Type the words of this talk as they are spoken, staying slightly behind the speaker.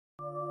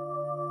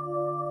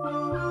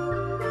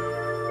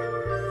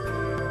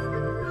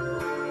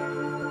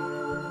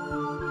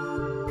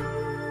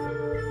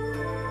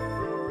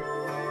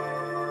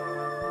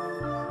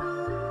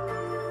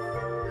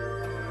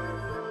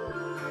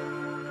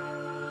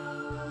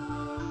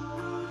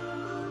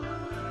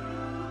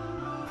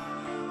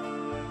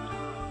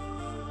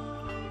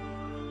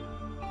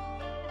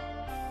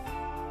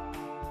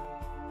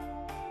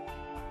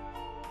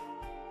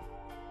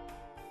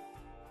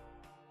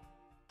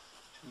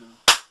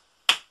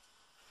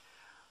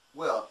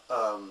Well,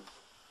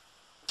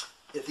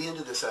 at the end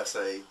of this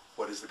essay,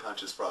 What is the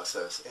Conscious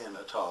Process, in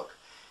a talk,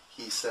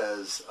 he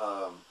says,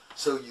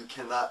 so you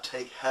cannot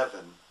take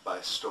heaven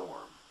by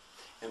storm.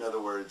 In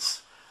other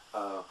words,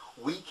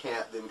 we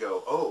can't then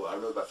go, oh, I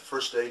know about the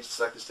first stage,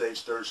 second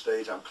stage, third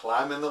stage, I'm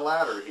climbing the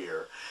ladder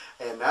here.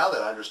 And now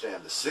that I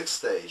understand the sixth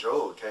stage,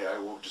 oh, okay, I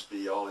won't just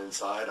be all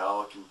inside,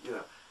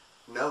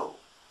 no,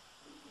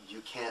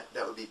 you can't,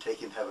 that would be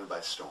taking heaven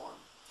by storm.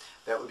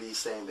 That would be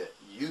saying that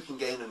you can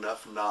gain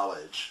enough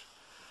knowledge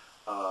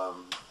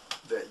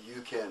that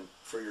you can,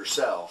 for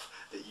yourself,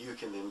 that you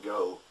can then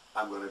go,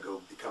 I'm going to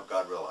go become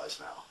God realized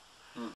now.